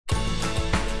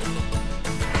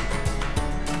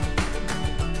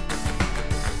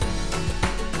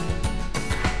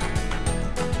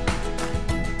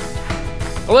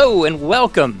Hello and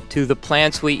welcome to The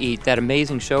Plants We Eat, that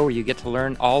amazing show where you get to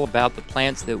learn all about the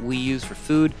plants that we use for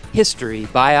food, history,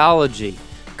 biology,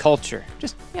 culture,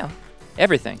 just,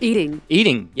 everything.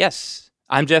 Eating, yes.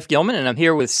 I'm Jeff Gilman, and I'm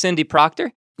here with Cindy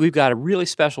Proctor. We've got a really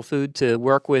special food to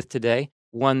work with today,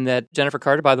 one that Jennifer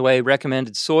Carter, by the way,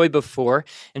 recommended soy before,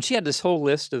 and she had this whole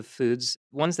list of foods,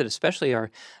 ones that especially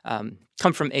are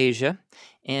come from Asia,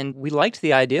 and we liked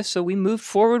the idea, so we moved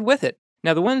forward with it.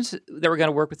 Now, the ones that we're going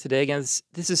to work with today, again,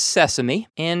 this is sesame,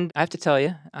 and I have to tell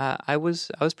you, I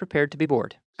was prepared to be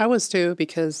bored. I was too,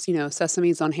 because,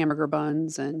 sesame's on hamburger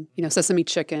buns and, sesame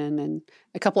chicken and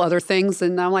a couple other things,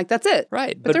 and I'm like, that's it.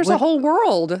 Right. But there's a whole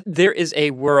world. There is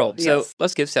a world. Yes. So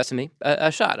let's give sesame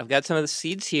a shot. I've got some of the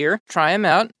seeds here. Try them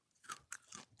out.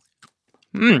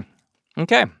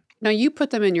 Okay. Now, you put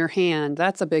them in your hand.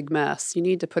 That's a big mess. You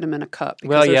need to put them in a cup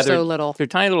because they're so little. They're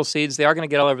tiny little seeds. They are going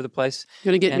to get all over the place.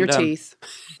 You're going to get in your teeth.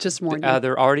 Just more.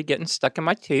 They're already getting stuck in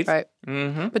my teeth. Right.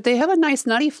 Mm-hmm. But they have a nice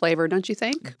nutty flavor, don't you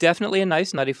think? Definitely a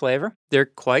nice nutty flavor. They're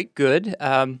quite good.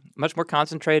 Much more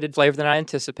concentrated flavor than I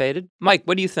anticipated. Mike,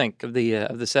 what do you think of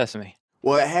the sesame?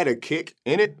 Well, it had a kick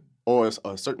in it or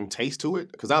a certain taste to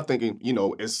it. Because I'm thinking,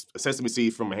 it's a sesame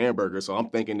seed from a hamburger, so I'm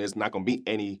thinking there's not going to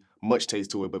be much taste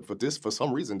to it. But for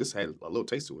some reason, this had a little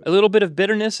taste to it. A little bit of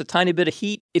bitterness, a tiny bit of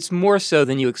heat. It's more so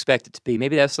than you expect it to be.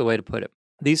 Maybe that's the way to put it.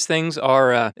 These things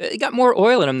are, they got more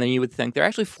oil in them than you would think. They're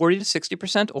actually 40 to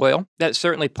 60% oil. That's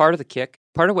certainly part of the kick,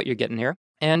 part of what you're getting here.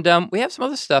 And we have some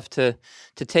other stuff to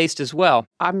taste as well.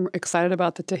 I'm excited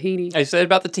about the tahini. Are you excited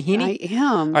about the tahini? I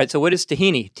am. All right, so what is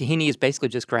tahini? Tahini is basically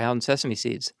just ground sesame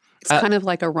seeds. It's kind of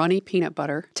like a runny peanut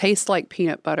butter. Tastes like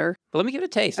peanut butter. But let me give it a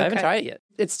taste. I haven't tried it yet.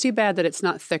 It's too bad that it's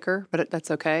not thicker, but that's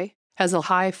okay. Has a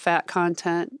high fat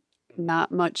content,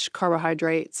 not much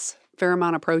carbohydrates, fair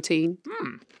amount of protein.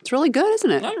 It's really good,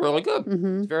 isn't it? That's really good.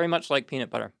 Mm-hmm. It's very much like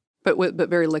peanut butter. But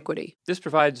very liquidy. This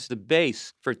provides the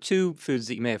base for two foods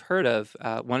that you may have heard of.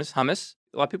 One is hummus.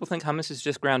 A lot of people think hummus is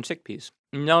just ground chickpeas.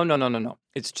 No.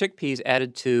 It's chickpeas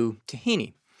added to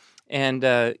tahini. And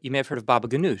you may have heard of baba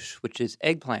ganoush, which is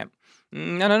eggplant.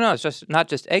 No. It's just not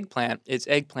just eggplant. It's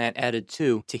eggplant added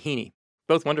to tahini.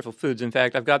 Both wonderful foods. In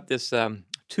fact, I've got this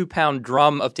 2-pound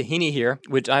drum of tahini here,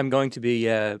 which I'm going to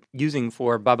be using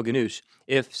for baba ganoush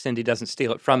if Cindy doesn't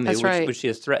steal it from me, which she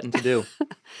has threatened to do.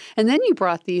 And then you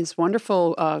brought these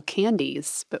wonderful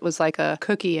candies. It was like a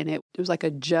cookie, and it was like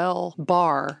a gel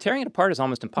bar. Tearing it apart is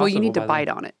almost impossible. Well, you need to bite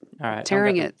on it. All right.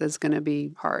 Tearing it is going to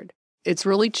be hard. It's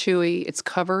really chewy. It's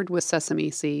covered with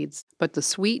sesame seeds, but the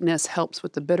sweetness helps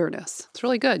with the bitterness. It's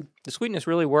really good. The sweetness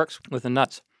really works with the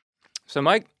nuts. So,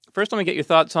 Mike, first let me get your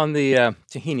thoughts on the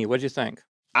tahini. What did you think?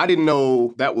 I didn't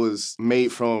know that was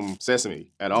made from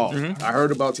sesame at all. Mm-hmm. I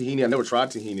heard about tahini. I never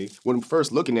tried tahini. When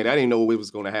first looking at it, I didn't know it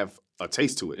was going to have a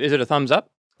taste to it. Is it a thumbs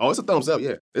up? Oh, it's a thumbs up,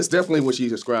 yeah. It's definitely what she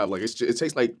described. Like it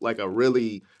tastes like a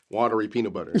really watery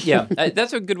peanut butter. Yeah,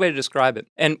 that's a good way to describe it.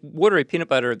 And watery peanut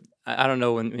butter, I don't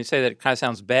know, when you say that, it kind of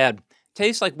sounds bad.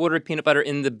 Tastes like watery peanut butter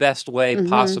in the best way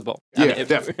possible.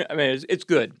 Definitely. It's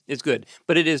good. It's good.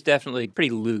 But it is definitely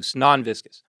pretty loose,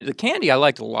 non-viscous. The candy I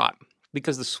liked a lot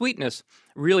because the sweetness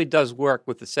really does work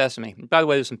with the sesame. By the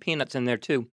way, there's some peanuts in there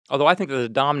too. Although I think that the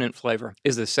dominant flavor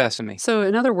is the sesame. So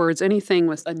in other words, anything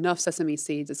with enough sesame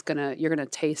seeds, you're gonna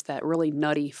taste that really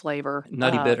nutty flavor.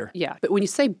 Nutty bitter. Yeah. But when you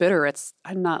say bitter,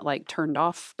 I'm not like turned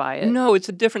off by it. No, it's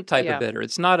a different type of bitter.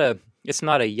 It's not a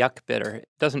yuck bitter. It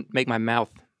doesn't make my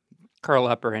mouth curl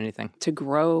up or anything. To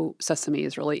grow sesame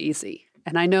is really easy.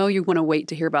 And I know you want to wait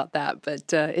to hear about that,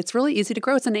 but it's really easy to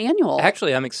grow. It's an annual.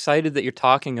 Actually, I'm excited that you're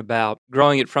talking about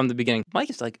growing it from the beginning. Mike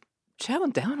is like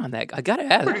chowing down on that. I got to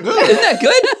ask. Pretty good. Isn't that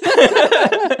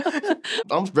good?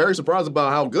 I'm very surprised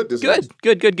about how good this is.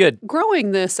 Good.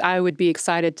 Growing this, I would be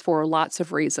excited for lots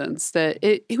of reasons. That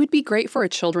it would be great for a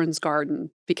children's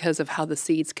garden because of how the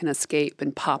seeds can escape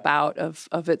and pop out of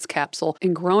its capsule.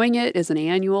 And growing it is an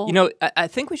annual. I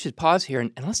think we should pause here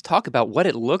and let's talk about what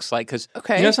it looks like. Because,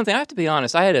 something, I have to be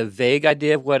honest, I had a vague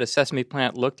idea of what a sesame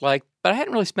plant looked like, but I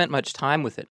hadn't really spent much time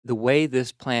with it. The way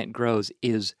this plant grows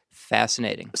is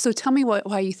fascinating. So tell me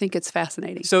why you think it's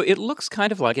fascinating. So it looks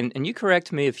kind of like, and you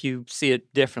correct me if you see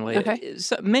it differently. Okay.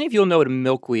 So many of you will know what a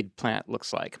milkweed plant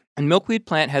looks like. And milkweed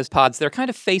plant has pods that are kind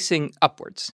of facing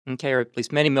upwards, okay, or at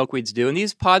least many milkweeds do. And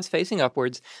these pods facing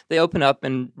upwards, they open up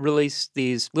and release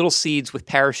these little seeds with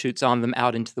parachutes on them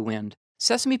out into the wind.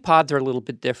 Sesame pods are a little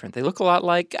bit different. They look a lot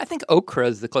like, I think okra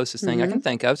is the closest thing I can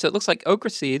think of. So it looks like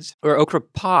okra seeds or okra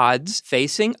pods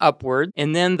facing upward,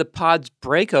 and then the pods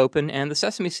break open and the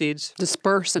sesame seeds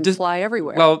disperse and fly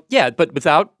everywhere. Well, yeah, but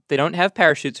they don't have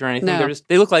parachutes or anything. No.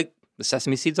 They look like the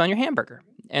sesame seeds on your hamburger,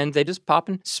 and they just pop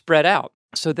and spread out.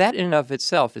 So that in and of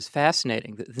itself is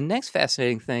fascinating. The next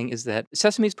fascinating thing is that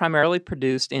sesame is primarily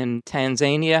produced in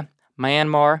Tanzania,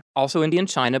 Myanmar, also India and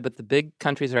China, but the big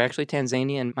countries are actually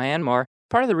Tanzania and Myanmar.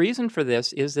 Part of the reason for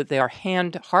this is that they are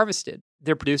hand harvested.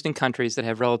 They're produced in countries that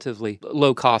have relatively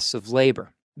low costs of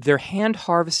labor. They're hand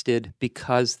harvested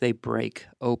because they break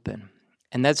open.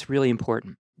 And that's really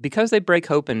important. Because they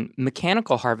break open,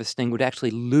 mechanical harvesting would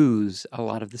actually lose a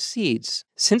lot of the seeds.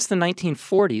 Since the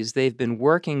 1940s, they've been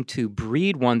working to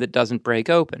breed one that doesn't break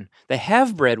open. They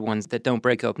have bred ones that don't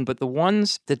break open, but the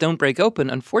ones that don't break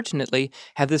open, unfortunately,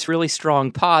 have this really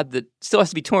strong pod that still has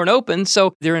to be torn open,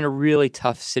 so they're in a really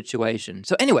tough situation.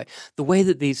 So anyway, the way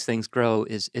that these things grow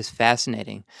is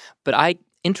fascinating. But I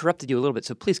interrupted you a little bit,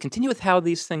 so please continue with how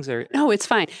these things are. No, it's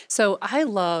fine. So I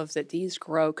love that these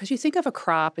grow, because you think of a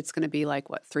crop, it's going to be like,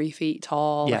 3 feet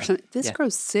tall? Yeah. Or something. This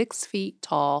grows 6 feet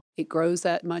tall. It grows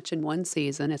that much in one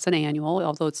season. It's an annual,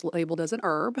 although it's labeled as an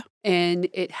herb. And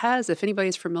it has, if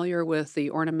anybody's familiar with the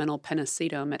ornamental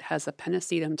pennisetum, it has a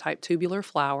pennisetum-type tubular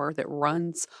flower that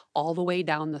runs all the way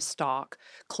down the stalk,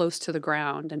 close to the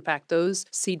ground. In fact, those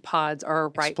seed pods are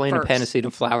right Explain first. a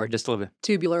pennisetum flower just a little bit.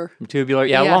 Tubular.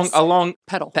 Yeah, Yes. a long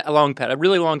Petal. A long petal, a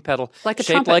really long petal, Like a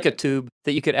shaped trumpet. like a tube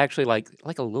that you could actually like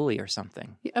a lily or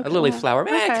something. Yeah, A lily flower,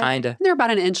 kind of. They're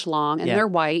about an inch long, and Yeah. they're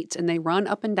white, and they run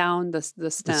up and down the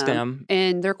stem.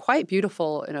 And they're quite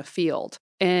beautiful in a field.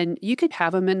 And you could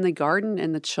have them in the garden,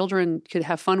 and the children could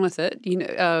have fun with it.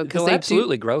 They'll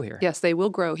absolutely grow here. Yes, they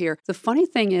will grow here. The funny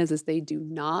thing is they do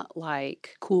not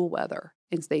like cool weather.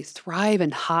 They thrive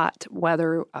in hot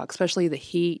weather, especially the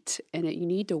heat. And you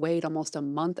need to wait almost a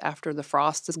month after the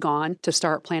frost is gone to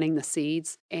start planting the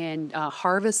seeds and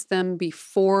harvest them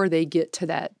before they get to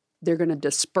that they're going to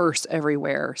disperse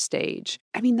everywhere stage.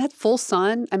 That full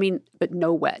sun, but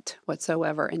no wet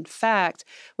whatsoever. In fact,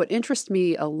 what interests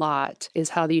me a lot is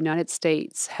how the United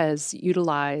States has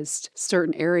utilized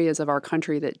certain areas of our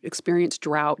country that experience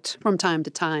drought from time to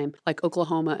time, like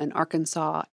Oklahoma and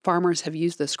Arkansas. Farmers have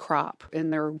used this crop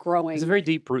and they're growing. It's a very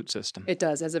deep root system. It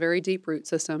does. It has a very deep root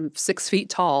system, 6 feet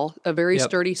tall, a very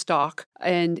sturdy stalk,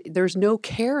 and there's no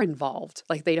care involved.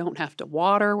 Like they don't have to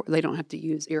water, they don't have to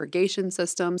use irrigation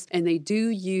systems, and they do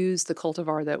use the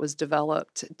cultivar that was developed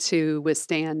to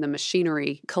withstand the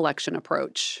machinery collection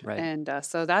approach. Right. And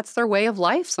so that's their way of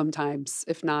life sometimes,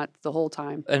 if not the whole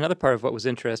time. Another part of what was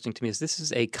interesting to me is this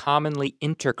is a commonly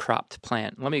intercropped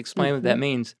plant. Let me explain what that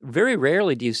means. Very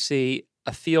rarely do you see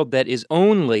a field that is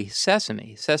only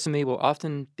sesame. Sesame will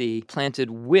often be planted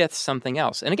with something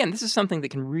else. And again, this is something that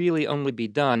can really only be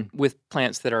done with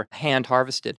plants that are hand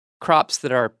harvested. Crops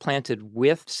that are planted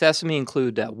with sesame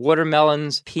include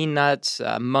watermelons, peanuts,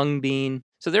 mung bean.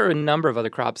 So there are a number of other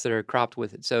crops that are cropped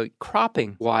with it. So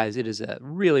cropping-wise, it is a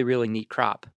really, really neat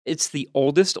crop. It's the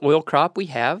oldest oil crop we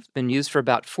have, been used for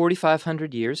about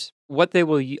 4,500 years. What they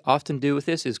will often do with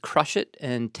this is crush it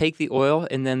and take the oil,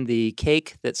 and then the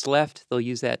cake that's left, they'll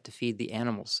use that to feed the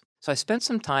animals. So I spent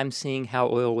some time seeing how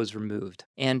oil was removed.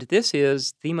 And this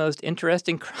is the most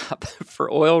interesting crop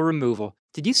for oil removal.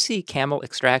 Did you see camel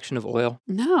extraction of oil?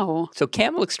 No. So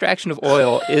camel extraction of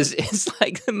oil is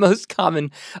like the most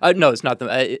common. No, it's not.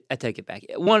 I take it back.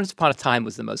 Once upon a time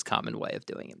was the most common way of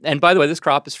doing it. And by the way, this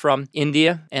crop is from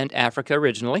India and Africa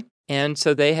originally. And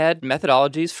so they had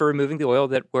methodologies for removing the oil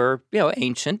that were,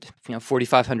 ancient,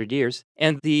 4,500 years.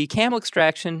 And the camel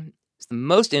extraction is the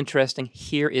most interesting.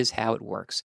 Here is how it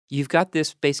works. You've got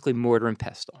this basically mortar and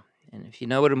pestle. And if you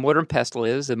know what a mortar and pestle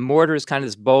is, a mortar is kind of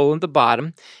this bowl at the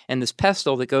bottom, and this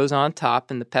pestle that goes on top,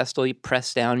 and the pestle you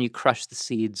press down, you crush the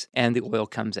seeds, and the oil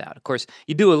comes out. Of course,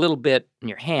 you do a little bit in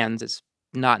your hands. It's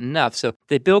not enough. So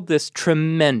they build this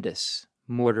tremendous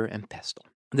mortar and pestle.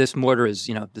 This mortar is,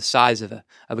 the size of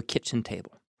a kitchen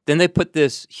table. Then they put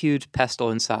this huge pestle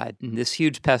inside, and this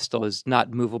huge pestle is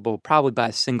not movable probably by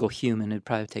a single human. It'd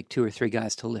probably take 2 or 3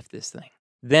 guys to lift this thing.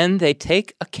 Then they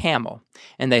take a camel,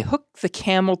 and they hook the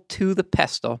camel to the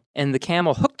pestle, and the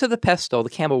camel hooked to the pestle,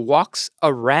 the camel walks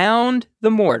around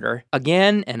the mortar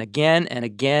again and again and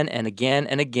again and again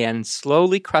and again,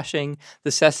 slowly crushing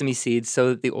the sesame seeds so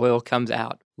that the oil comes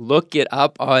out. Look it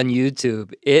up on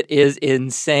YouTube. It is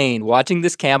insane. Watching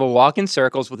this camel walk in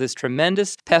circles with this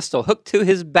tremendous pestle hooked to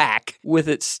his back with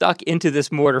it stuck into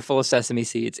this mortar full of sesame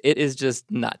seeds. It is just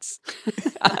nuts.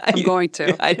 I'm going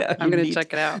to. I'm going to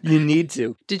check it out. You need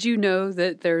to. Did you know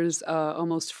that there's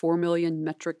almost 4 million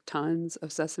metric tons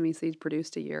of sesame seeds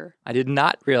produced a year? I did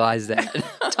not realize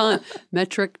that.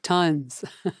 Metric tons.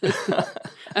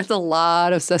 That's a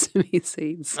lot of sesame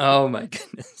seeds. Oh, my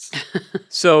goodness.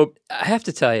 So I have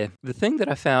to tell you, the thing that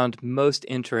I found most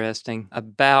interesting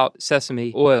about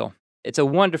sesame oil It's a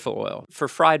wonderful oil. For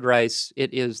fried rice,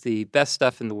 it is the best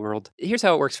stuff in the world. Here's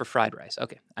how it works for fried rice.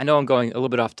 Okay, I know I'm going a little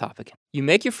bit off topic. You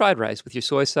make your fried rice with your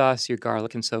soy sauce, your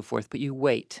garlic, and so forth, but you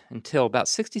wait until about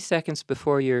 60 seconds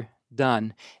before you're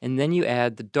done, and then you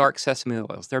add the dark sesame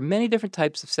oils. There are many different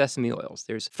types of sesame oils.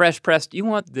 There's fresh pressed. You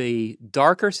want the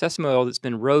darker sesame oil that's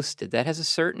been roasted. That has a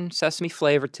certain sesame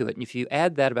flavor to it. And if you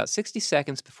add that about 60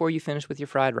 seconds before you finish with your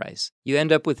fried rice, you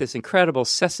end up with this incredible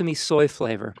sesame soy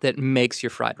flavor that makes your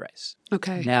fried rice.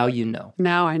 Okay. Now you know.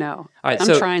 Now I know. All right, I'm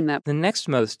so trying that. The next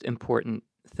most important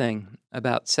thing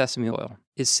about sesame oil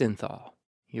is synthol.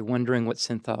 You're wondering what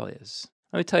synthol is.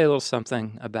 Let me tell you a little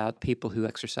something about people who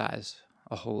exercise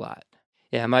a whole lot.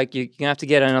 Yeah, Mike, you're going to have to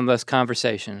get in on this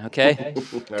conversation, okay?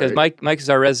 Because Mike is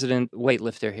our resident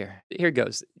weightlifter here. Here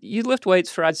goes. You lift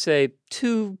weights for, I'd say,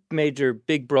 two major,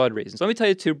 big, broad reasons. Let me tell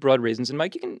you two broad reasons, and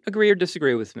Mike, you can agree or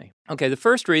disagree with me. Okay, the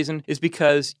first reason is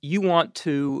because you want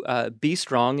to be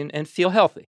strong and feel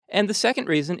healthy. And the second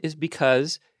reason is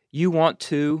because you want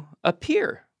to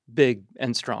appear big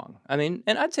and strong. I mean,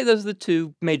 and I'd say those are the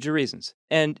two major reasons.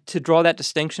 And to draw that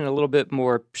distinction a little bit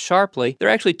more sharply, there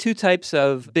are actually two types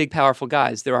of big, powerful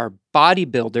guys. There are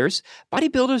bodybuilders.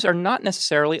 Bodybuilders are not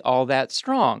necessarily all that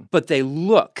strong, but they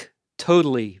look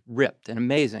totally ripped and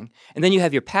amazing. And then you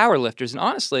have your power lifters. And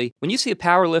honestly, when you see a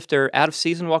power lifter out of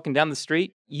season walking down the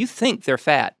street, you think they're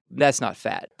fat. That's not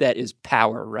fat. That is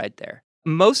power right there.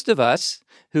 Most of us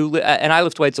and I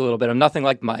lift weights a little bit. I'm nothing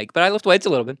like Mike, but I lift weights a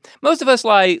little bit. Most of us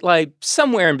lie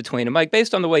somewhere in between. And Mike,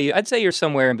 based on the way I'd say you're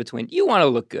somewhere in between. You want to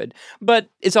look good, but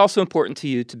it's also important to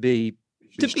you to be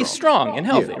strong and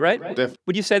healthy, right? Definitely.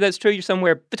 Would you say that's true? You're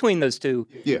somewhere between those two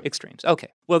extremes. Okay.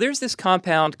 Well, there's this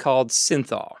compound called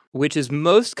synthol, which is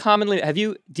most commonly.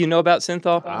 Do you know about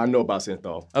synthol? I know about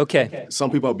synthol. Okay.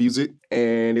 Some people abuse it,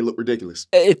 and they look ridiculous.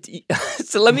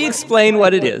 So let me explain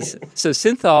what it is. So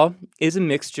synthol is a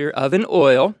mixture of an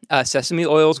oil. Sesame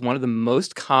oil is one of the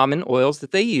most common oils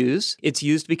that they use. It's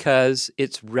used because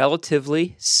it's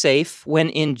relatively safe when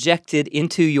injected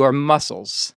into your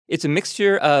muscles. It's a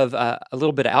mixture of a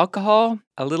little bit of alcohol,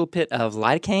 a little bit of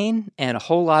lidocaine, and a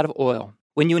whole lot of oil.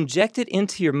 When you inject it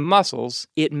into your muscles,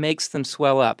 it makes them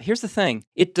swell up. Here's the thing.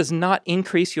 It does not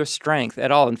increase your strength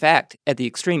at all. In fact, at the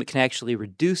extreme, it can actually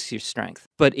reduce your strength.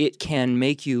 But it can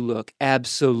make you look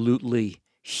absolutely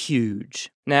huge.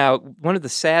 Now, one of the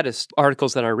saddest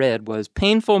articles that I read was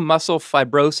painful muscle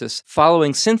fibrosis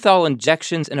following synthol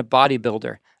injections in a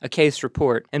bodybuilder, a case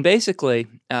report. And basically,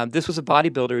 this was a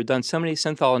bodybuilder who had done so many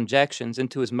synthol injections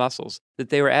into his muscles that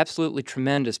they were absolutely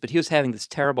tremendous, but he was having this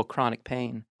terrible chronic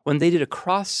pain. When they did a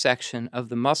cross-section of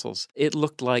the muscles, it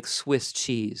looked like Swiss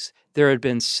cheese. There had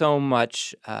been so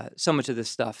much of this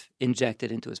stuff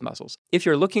injected into his muscles. If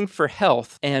you're looking for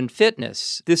health and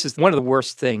fitness, this is one of the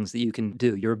worst things that you can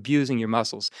do. You're abusing your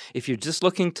muscles. If you're just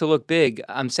looking to look big,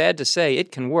 I'm sad to say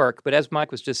it can work. But as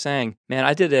Mike was just saying, man,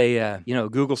 I did a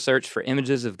Google search for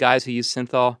images of guys who use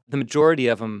synthol. The majority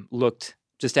of them looked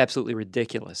just absolutely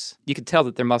ridiculous. You could tell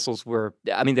that their muscles were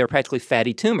practically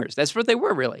fatty tumors. That's what they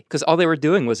were, really, because all they were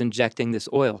doing was injecting this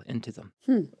oil into them.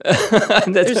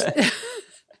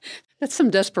 That's some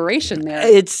desperation there.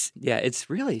 It's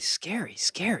really scary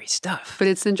stuff. But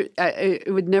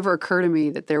it would never occur to me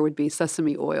that there would be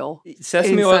sesame oil.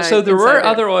 Sesame oil. So there were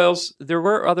other oils. There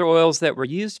were other oils that were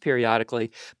used periodically,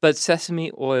 but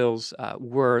sesame oils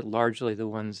were largely the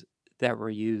ones that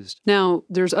were used. Now,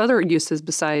 there's other uses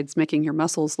besides making your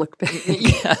muscles look big.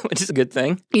 Yeah, which is a good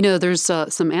thing. There's some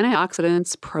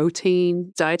antioxidants,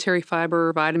 protein, dietary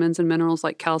fiber, vitamins and minerals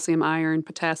like calcium, iron,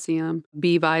 potassium,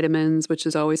 B vitamins, which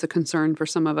is always a concern for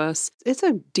some of us. It's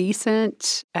a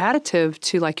decent additive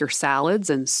to like your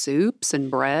salads and soups and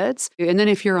breads. And then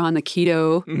if you're on the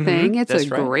keto thing, it's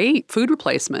great food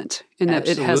replacement. And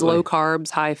it has low carbs,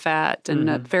 high fat, and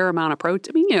a fair amount of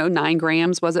protein. 9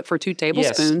 grams, was it, for 2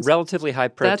 tablespoons? Yes, relatively high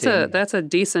protein. That's a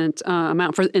decent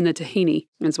amount in the tahini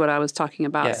is what I was talking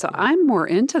about. So I'm more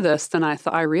into this than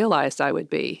I realized I would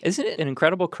be. Isn't it an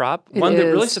incredible crop? One that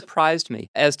really surprised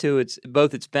me as to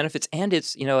both its benefits and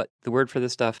its, the word for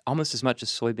this stuff, almost as much as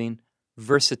soybean,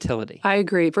 versatility. I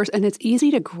agree. And it's easy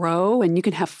to grow, and you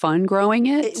can have fun growing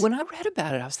it. When I read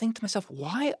about it, I was thinking to myself,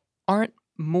 why aren't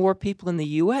more people in the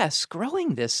U.S.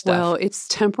 growing this stuff? Well, it's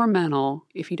temperamental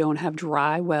if you don't have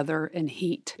dry weather and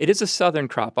heat. It is a southern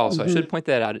crop also. I should point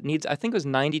that out. It needs, I think it was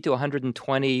 90 to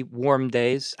 120 warm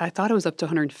days. I thought it was up to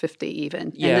 150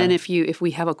 even. Yeah. And then if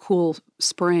we have a cool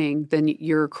spring, then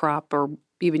your crop or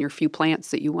even your few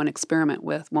plants that you want to experiment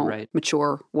with won't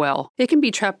mature well. It can be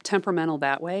temperamental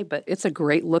that way, but it's a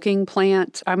great looking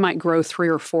plant. I might grow 3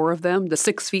 or 4 of them. The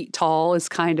 6 feet tall is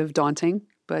kind of daunting.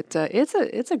 But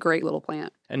it's a great little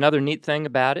plant. Another neat thing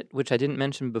about it, which I didn't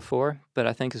mention before, but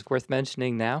I think is worth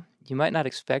mentioning now, you might not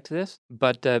expect this,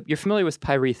 but you're familiar with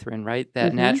pyrethrin, right?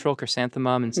 That natural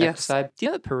chrysanthemum insecticide. Yes. Do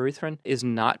you know that pyrethrin is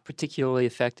not particularly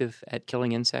effective at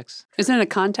killing insects? Isn't it a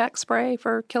contact spray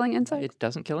for killing insects? It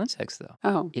doesn't kill insects, though.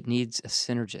 Oh. It needs a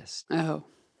synergist. Oh.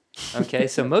 Okay,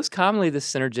 so most commonly the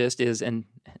synergist is, and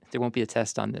there won't be a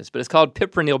test on this, but it's called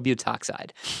piperonyl butoxide.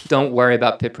 Don't worry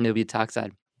about piperonyl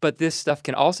butoxide. But this stuff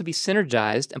can also be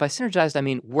synergized, and by synergized, I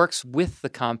mean works with the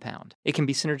compound. It can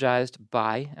be synergized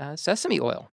by sesame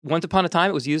oil. Once upon a time,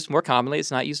 it was used more commonly.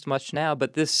 It's not used much now,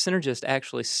 but this synergist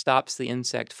actually stops the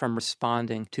insect from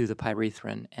responding to the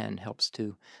pyrethrin and helps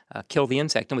to kill the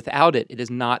insect. And without it, it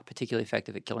is not particularly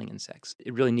effective at killing insects.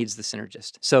 It really needs the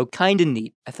synergist. So kind of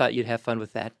neat. I thought you'd have fun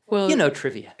with that. Well,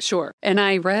 trivia. Sure. And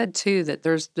I read, too, that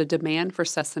there's the demand for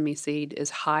sesame seed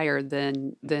is higher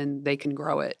than they can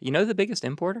grow it. You know the biggest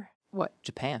importer? What?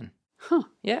 Japan. Huh.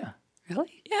 Yeah.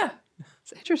 Really? Yeah.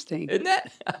 It's interesting. Isn't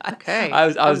that? Okay.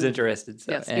 I was interested.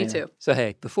 So, yes, me too. So,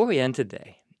 hey, before we end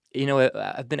today,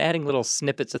 I've been adding little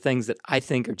snippets of things that I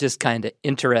think are just kind of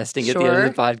interesting at the end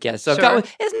of the podcast. So I've got one.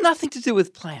 It has nothing to do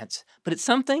with plants, but it's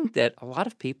something that a lot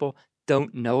of people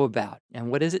don't know about. And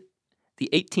what is it? The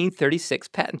 1836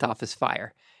 Patent Office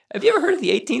fire. Have you ever heard of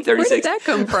the 1836? Where did that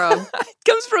come from? It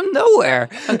comes from nowhere.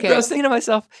 Okay. But I was thinking to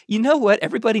myself, you know what?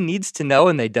 Everybody needs to know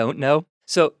and they don't know.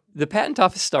 So the Patent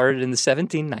Office started in the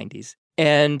 1790s.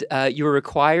 And you were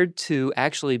required to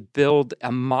actually build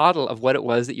a model of what it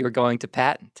was that you were going to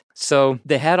patent. So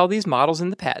they had all these models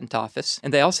in the patent office,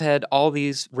 and they also had all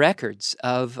these records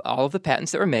of all of the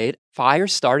patents that were made. Fire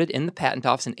started in the patent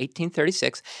office in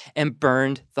 1836 and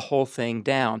burned the whole thing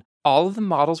down. All of the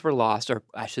models were lost, or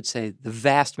I should say the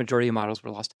vast majority of models were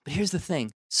lost. But here's the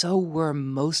thing. So were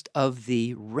most of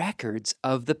the records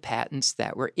of the patents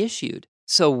that were issued.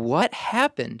 So what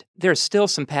happened? There are still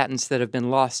some patents that have been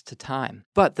lost to time,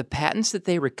 but the patents that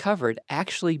they recovered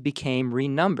actually became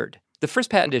renumbered. The first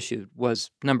patent issued was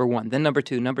number 1, then number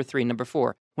 2, number 3, number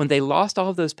 4. When they lost all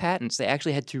of those patents, they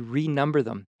actually had to renumber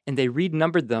them, and they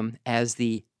renumbered them as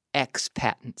the X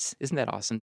patents. Isn't that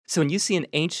awesome? So when you see an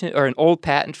ancient or an old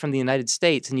patent from the United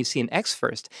States and you see an X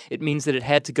first, it means that it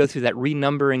had to go through that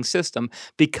renumbering system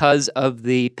because of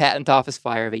the Patent Office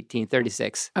fire of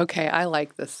 1836. Okay, I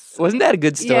like this. Wasn't that a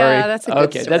good story? Yeah, that's a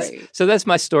good story. That's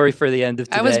my story for the end of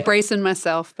today. I was bracing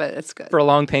myself, but it's good. For a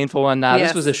long, painful one. Nah, Yes.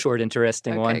 This was a short,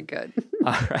 interesting one. Okay, good.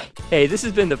 All right. Hey, this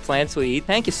has been The Plants We Eat.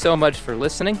 Thank you so much for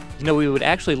listening. We would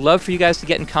actually love for you guys to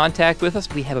get in contact with us.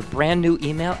 We have a brand new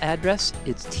email address.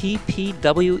 It's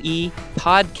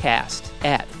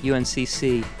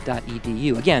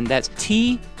tpwepodcast@uncc.edu. Again, that's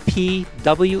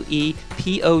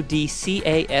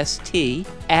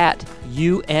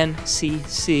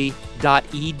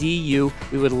tpwepodcast@uncc.edu.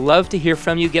 We would love to hear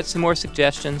from you, get some more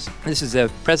suggestions. This is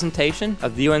a presentation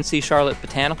of the UNC Charlotte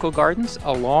Botanical Gardens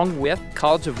along with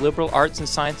College of Liberal Arts and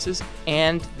Sciences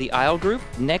and the Isle Group.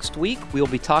 Next week, we'll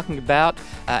be talking about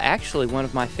actually one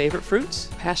of my favorite fruits.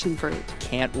 Passion fruit.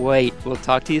 Can't wait. We'll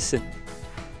talk to you soon.